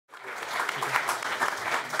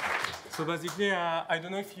So basically, I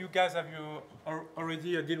don't know if you guys have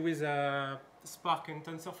already deal with Spark and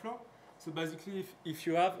TensorFlow. So basically, if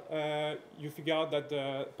you have, you figure out that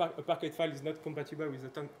a Parquet file is not compatible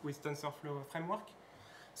with TensorFlow framework.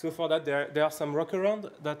 So for that, there are some workarounds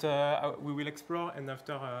that we will explore, and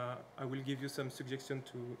after I will give you some suggestions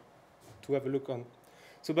to have a look on.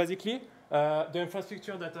 So basically, the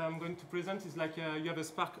infrastructure that I'm going to present is like you have a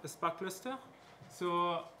Spark cluster.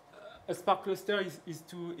 So a Spark cluster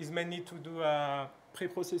is mainly to do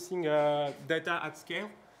pre-processing data at scale.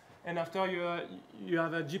 And after you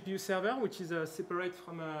have a GPU server, which is separate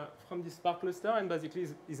from the Spark cluster, and basically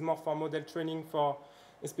is more for model training,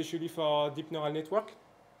 especially for deep neural network.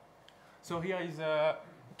 So here is a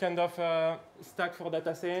kind of stack for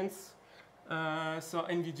data science. So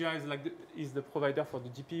NVIDIA is the provider for the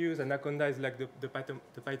GPUs, and Anaconda is like the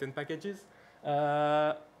Python packages.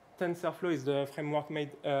 TensorFlow is the framework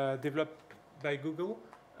developed by Google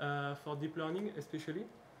for deep learning, especially.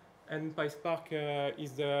 And PySpark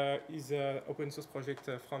is an open source project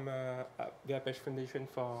from the Apache Foundation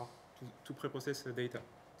to pre-process the data.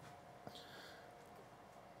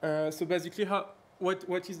 So basically,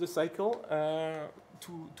 what is the cycle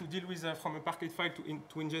to deal with from a Parquet file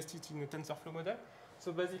to ingest it in a TensorFlow model?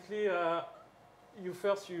 So basically, you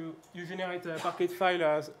generate a Parquet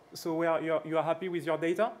file so where you are happy with your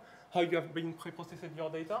data, how you have been pre-processed your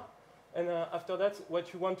data. And after that,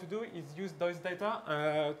 what you want to do is use those data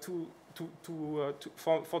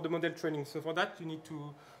for the model training. So for that, you need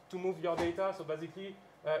to move your data. So basically,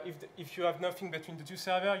 if you have nothing between the two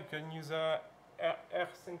servers, you can use air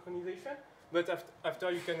synchronization. But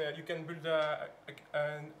after you can build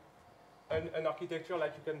an architecture,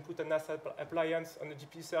 like you can put a NAS appliance on the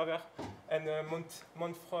GPU server and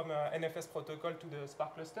mount from NFS protocol to the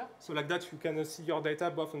Spark cluster. So like that, you can see your data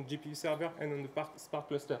both on the GPU server and on the Spark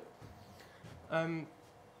cluster.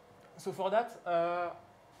 So for that,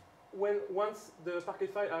 once the Parquet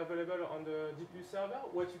files are available on the GPU server,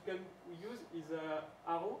 what you can use is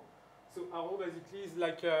Arrow. So Arrow basically is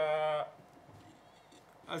like,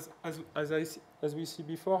 as we see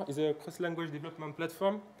before, is a cross-language development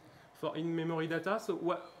platform for in-memory data. So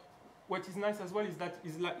what is nice as well is that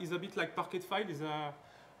is a bit like Parquet file, is a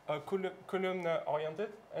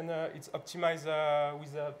column-oriented, and it's optimized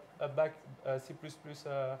with a C++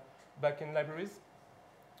 backend libraries.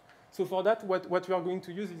 So for that, what you are going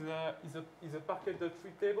to use is a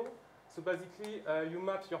Parquet.tree table. So basically, you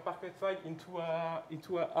map your Parquet file into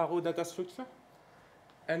a Arrow data structure.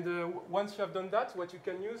 And once you have done that, what you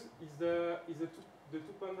can use is the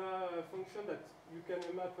two-panda function that you can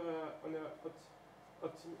map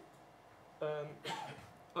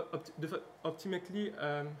optimally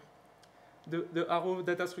the Arrow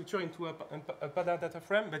data structure into a panda data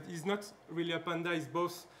frame, but it's not really a panda. It's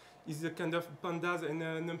both. Is a kind of pandas and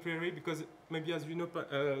a NumPy array, because maybe, as you know,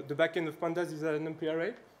 the backend of pandas is a NumPy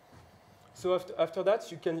array. So after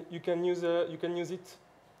that, you can use it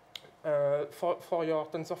for your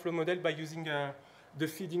TensorFlow model by using the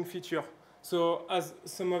feeding feature. So as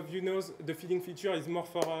some of you know, the feeding feature is more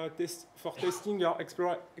for testing or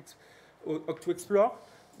to explore.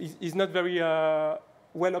 Is not very well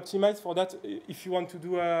optimized for that. If you want to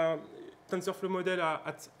do a TensorFlow model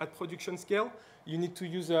at production scale, you need to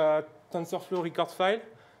use a TensorFlow record file.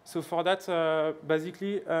 So for that,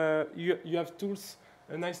 basically, you have tools,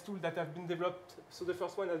 a nice tool that have been developed. So the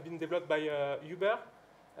first one has been developed by Uber,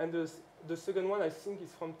 and the second one, I think,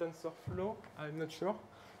 is from TensorFlow. I'm not sure.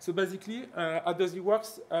 So basically, how does it work?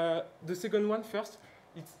 The second one first,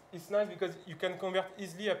 it's nice because you can convert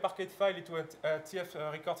easily a Parquet file into a TF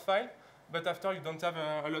record file, but after you don't have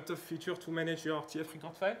a lot of features to manage your TF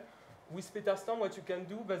record file. With Peterstorm, what you can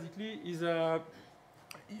do basically is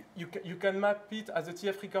you can map it as a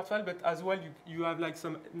TF record file, but as well you have like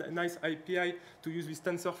some nice API to use with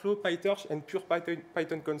TensorFlow, PyTorch, and pure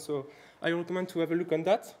Python code. So I recommend to have a look on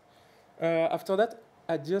that. After that,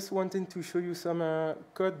 I just wanted to show you some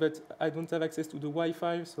code, but I don't have access to the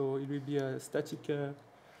Wi-Fi, so it will be a static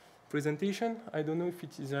presentation. I don't know if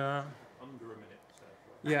it is under a minute. So.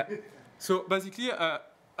 Yeah. So basically,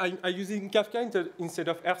 I'm using Kafka instead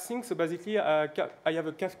of rsync. So basically, I have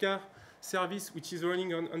a Kafka service which is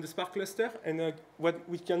running on the Spark cluster, and what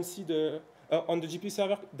we can see on the GPU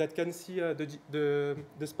server that can see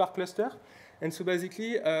the Spark cluster. And so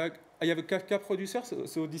basically, I have a Kafka producer.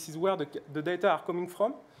 So this is where the data are coming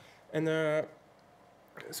from. And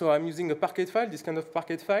so I'm using a Parquet file, this kind of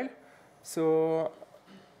Parquet file. So,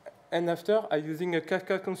 and after, I'm using a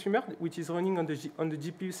Kafka consumer, which is running on the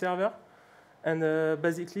GPU server. And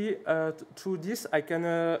basically, through this, I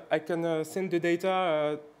can send the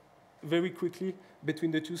data very quickly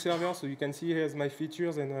between the two servers. So you can see here's my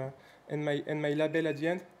features and my label at the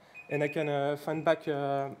end, and I can find back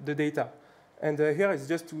the data. And here is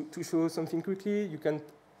just to show something quickly. You can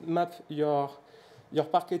map your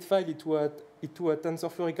Parquet file into a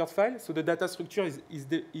TensorFlow record file. So the data structure is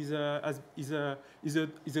a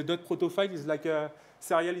 .proto file. It's like a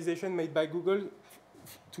serialization made by Google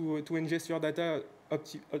to ingest your data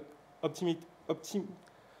to optimize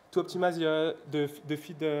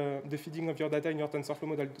the feeding of your data in your TensorFlow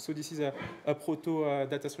model. So this is a proto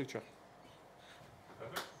data structure.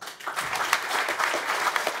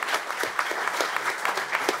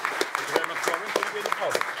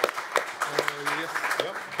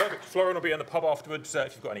 Perfect. Florian will be in the pub afterwards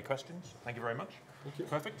if you've got any questions. Thank you very much. Thank you.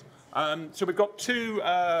 Perfect. So we've got two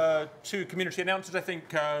community announcers, I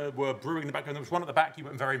think, were brewing in the background. There was one at the back. You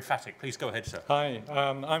were very emphatic. Please go ahead, sir. Hi,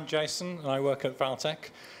 I'm Jason, and I work at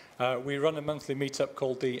Valtech. We run a monthly meetup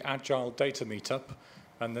called the Agile Data Meetup,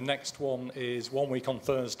 and the next one is 1 week on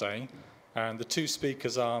Thursday. And the two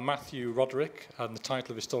speakers are Matthew Roderick, and the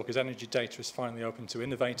title of his talk is Energy Data is Finally Open to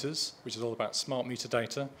Innovators, which is all about smart meter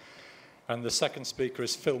data. And the second speaker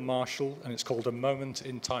is Phil Marshall, and it's called A Moment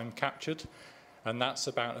in Time Captured. And that's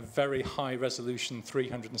about a very high-resolution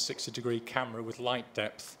 360-degree camera with light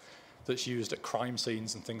depth that's used at crime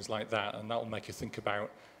scenes and things like that. And that will make you think about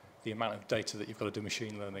the amount of data that you've got to do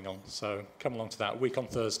machine learning on. So come along to that, a week on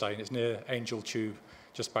Thursday, and it's near Angel Tube,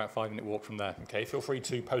 just about a 5-minute walk from there. Okay, feel free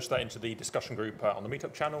to post that into the discussion group on the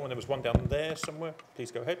Meetup channel. And there was one down there somewhere.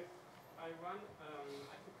 Please go ahead. I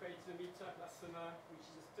created a Meetup last summer, which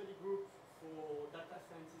is a study group for data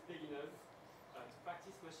scientist beginners to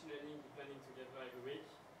practice machine learning, deep learning together every week.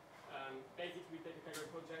 Basically, we take a kind of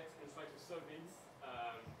project and try to solve it.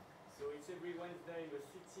 So it's every Wednesday in the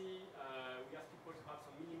city. We ask people to have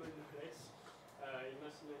some minimal knowledge in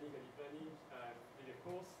machine learning and deep learning in the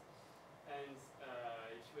course. And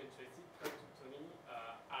if you're interested, come to Tony.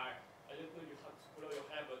 I don't know you have to color your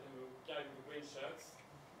hair, but I'm a guy with green shirts.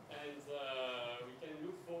 And we can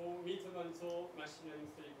look for Meet a Mentor machine learning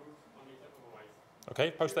study group on Meetup otherwise. Okay,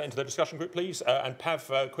 post that into the discussion group, please. And Pav,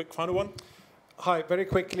 quick final one. Hi, very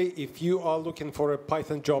quickly, if you are looking for a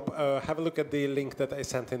Python job, have a look at the link that I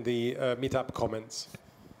sent in the Meetup comments.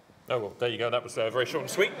 Oh, well, there you go. That was very short and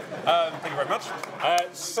sweet. Thank you very much.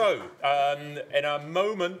 In a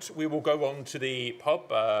moment, we will go on to the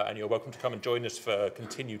pub, and you're welcome to come and join us for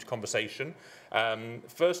continued conversation.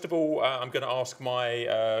 First of all, I'm going to ask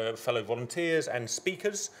my fellow volunteers and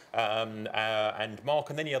speakers, and Mark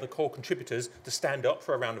and any other core contributors to stand up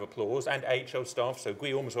for a round of applause, and AHL staff, so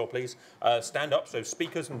Guillaume as well, please. Stand up, so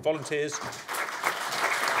speakers and volunteers.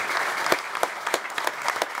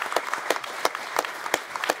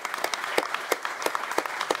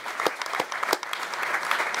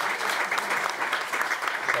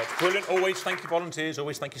 Brilliant. Always thank you volunteers,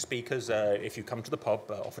 always thank you speakers. If you come to the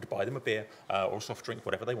pub, offer to buy them a beer or a soft drink,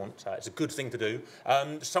 whatever they want. It's a good thing to do.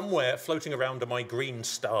 Somewhere floating around are my green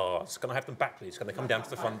stars. Can I have them back, please? Can they come down to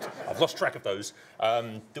the front? I've lost track of those.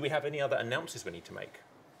 Do we have any other announcements we need to make?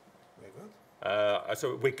 We're good.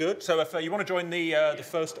 So we're good. So if you want to join the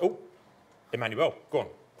first... Oh, Emmanuel, go on.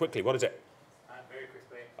 Quickly, what is it? Very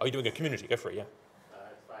quickly. Are you doing a community? Go for it, yeah.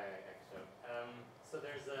 It's by Action. So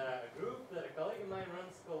there's a group that a colleague of mine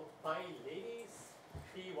runs called PyLadies,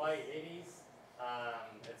 P-Y-Ladies.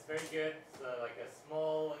 It's very good. It's like a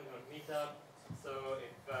small meetup. So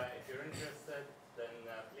if you're interested, then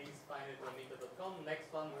please find it on meetup.com.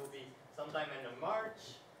 Next one will be sometime in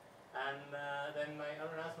March. And then my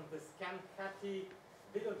other announcement is Camp Cathy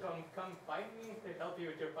come find me to help you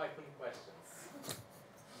with your Python questions.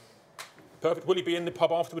 Perfect. Will he be in the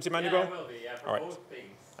pub afterwards, Emmanuel? Yeah, I will be, yeah, for both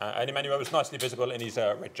things. And Emmanuel was nicely visible in his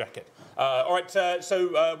red jacket. All right,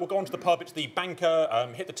 so we'll go on to the pub. It's the Banker.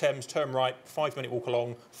 Hit the Thames, turn right, 5-minute walk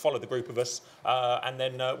along, follow the group of us, and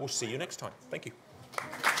then we'll see you next time. Thank you.